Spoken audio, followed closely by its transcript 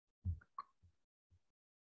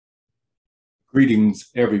Greetings,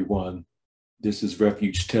 everyone. This is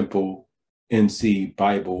Refuge Temple NC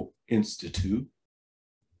Bible Institute,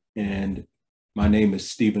 and my name is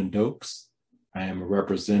Stephen Dokes. I am a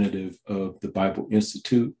representative of the Bible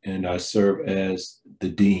Institute, and I serve as the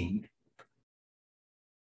dean.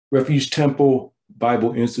 Refuge Temple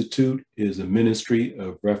Bible Institute is a ministry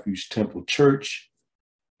of Refuge Temple Church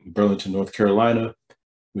in Burlington, North Carolina.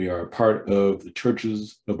 We are a part of the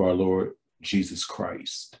churches of our Lord Jesus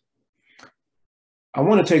Christ. I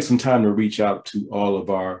want to take some time to reach out to all of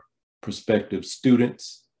our prospective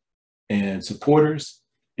students and supporters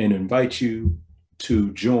and invite you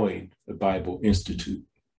to join the Bible Institute.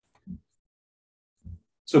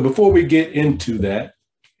 So before we get into that,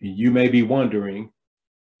 you may be wondering,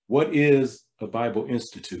 what is a Bible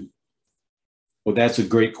Institute? Well, that's a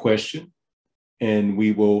great question, and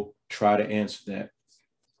we will try to answer that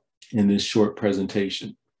in this short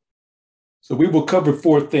presentation. So we will cover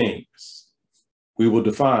four things. We will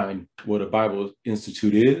define what a Bible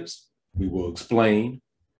Institute is. We will explain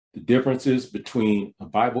the differences between a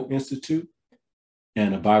Bible Institute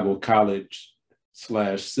and a Bible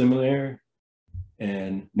college/seminary.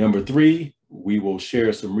 And number three, we will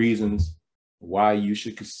share some reasons why you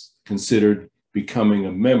should consider becoming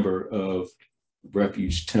a member of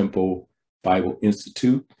Refuge Temple Bible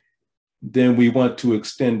Institute. Then we want to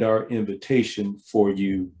extend our invitation for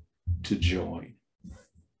you to join.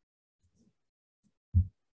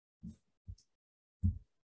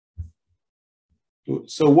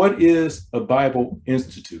 So what is a Bible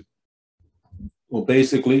Institute? Well,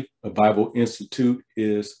 basically, a Bible Institute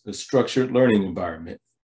is a structured learning environment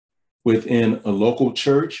within a local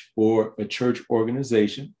church or a church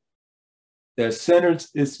organization that centers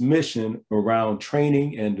its mission around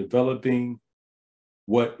training and developing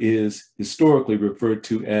what is historically referred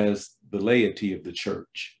to as the laity of the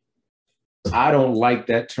church. I don't like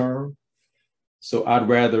that term, so I'd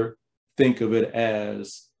rather think of it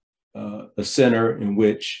as a center in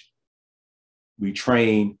which we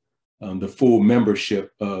train the full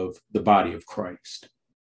membership of the body of Christ.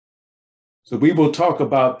 So we will talk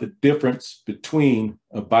about the difference between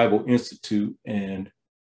a Bible Institute and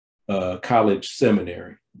a college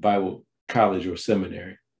seminary, Bible college or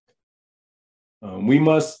seminary. We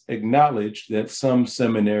must acknowledge that some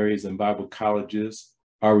seminaries and Bible colleges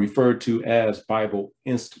are referred to as Bible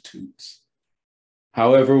Institutes.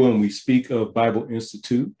 However, when we speak of Bible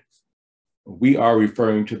Institute, we are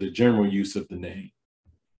referring to the general use of the name.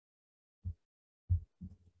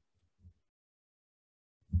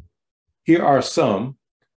 Here are some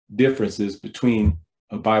differences between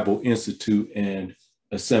a Bible Institute and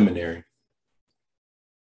a seminary.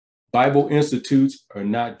 Bible Institutes are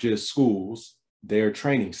not just schools, they are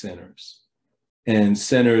training centers and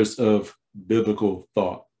centers of biblical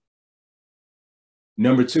thought.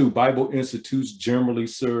 Number two, Bible Institutes generally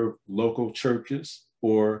serve local churches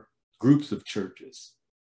or groups of churches.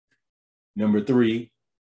 Number three,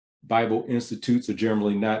 Bible Institutes are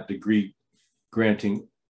generally not degree granting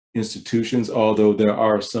institutions, although there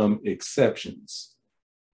are some exceptions.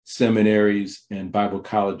 Seminaries and Bible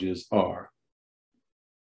colleges are.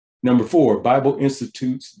 Number four, Bible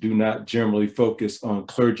Institutes do not generally focus on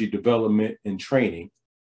clergy development and training.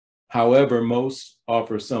 However, most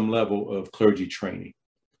offer some level of clergy training.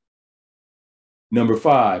 Number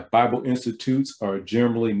five, Bible Institutes are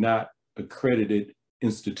generally not accredited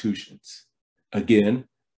institutions. Again,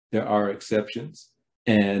 there are exceptions,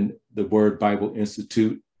 and the word Bible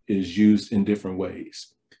Institute is used in different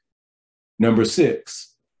ways. Number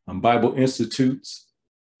six, Bible Institutes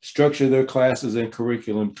structure their classes and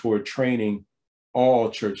curriculum toward training all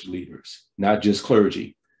church leaders, not just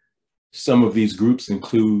clergy. Some of these groups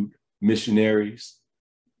include missionaries,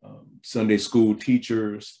 Sunday school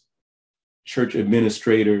teachers, church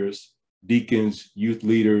administrators, deacons, youth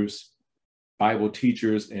leaders, Bible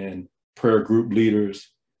teachers, and prayer group leaders,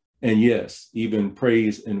 and yes, even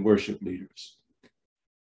praise and worship leaders.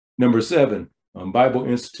 Number seven, Bible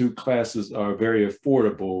Institute classes are very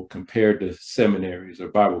affordable compared to seminaries or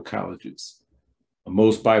Bible colleges.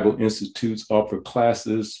 Most Bible Institutes offer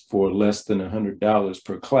classes for less than $100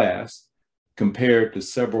 per class, compared to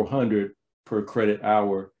several hundred per credit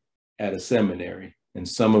hour at a seminary, and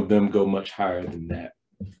some of them go much higher than that.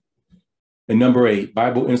 And number eight,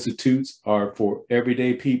 Bible Institutes are for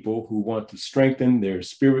everyday people who want to strengthen their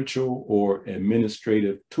spiritual or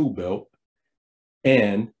administrative tool belt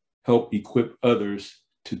and help equip others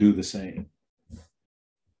to do the same.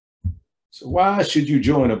 So why should you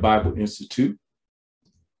join a Bible Institute?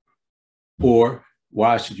 Or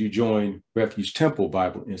why should you join Refuge Temple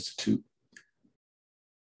Bible Institute?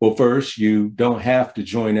 Well, first, you don't have to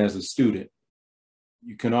join as a student.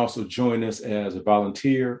 You can also join us as a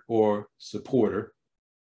volunteer or supporter.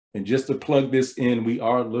 And just to plug this in, we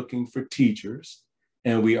are looking for teachers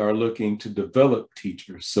and we are looking to develop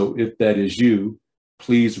teachers. So if that is you,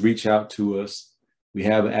 please reach out to us. We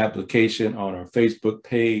have an application on our Facebook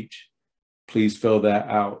page. Please fill that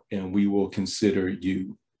out and we will consider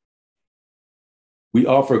you. We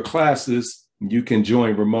offer classes you can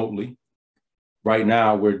join remotely. Right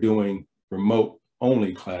now, we're doing remote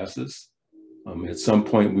only classes. At some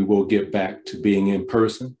point, we will get back to being in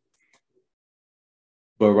person.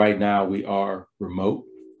 But right now, we are remote.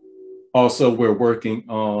 Also, we're working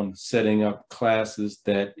on setting up classes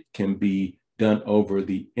that can be done over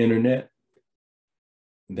the internet.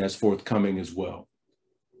 And that's forthcoming as well.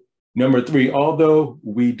 Number 3, although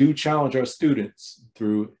we do challenge our students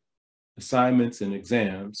through assignments and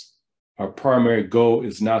exams, our primary goal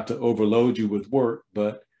is not to overload you with work,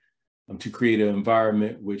 but to create an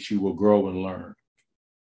environment which you will grow and learn.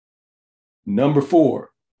 Number 4,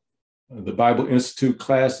 the Bible Institute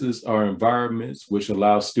classes are environments which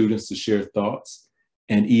allow students to share thoughts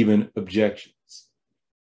and even objections.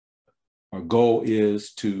 Our goal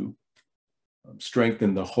is to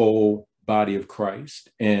strengthen the whole body of Christ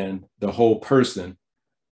and the whole person,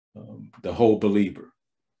 the whole believer.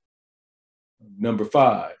 Number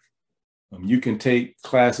 5, you can take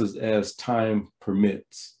classes as time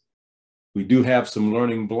permits. We do have some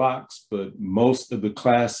learning blocks, but most of the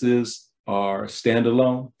classes are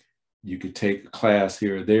standalone. You could take a class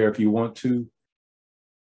here or there if you want to,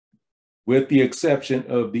 with the exception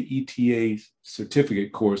of the ETA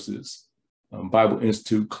certificate courses. Bible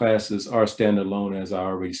Institute classes are standalone, as I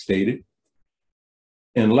already stated.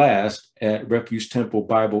 And last, at Refuge Temple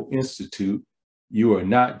Bible Institute, you are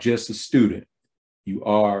not just a student, you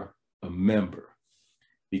are a member,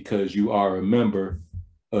 because you are a member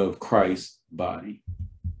of Christ's body.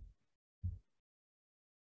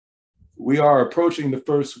 We are approaching the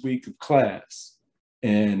first week of class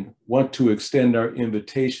and want to extend our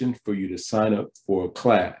invitation for you to sign up for a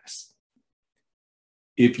class.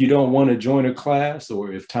 If you don't want to join a class,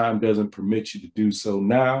 or if time doesn't permit you to do so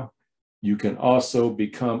now, you can also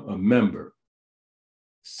become a member.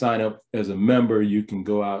 Sign up as a member. You can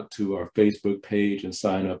go out to our Facebook page and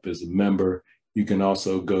sign up as a member. You can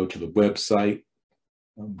also go to the website,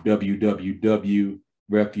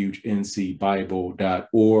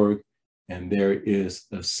 www.refugencbible.org, and there is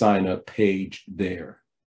a sign up page there.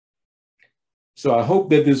 So I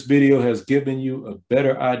hope that this video has given you a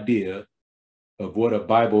better idea of what a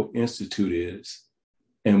Bible Institute is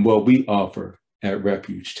and what we offer at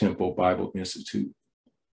Refuge Temple Bible Institute.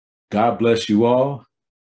 God bless you all.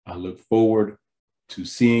 I look forward to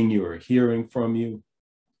seeing you or hearing from you.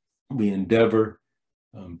 We endeavor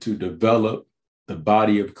to develop the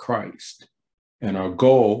body of Christ, and our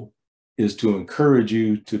goal is to encourage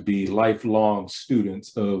you to be lifelong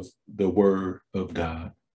students of the Word of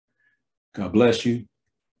God. God bless you,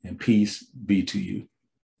 and peace be to you.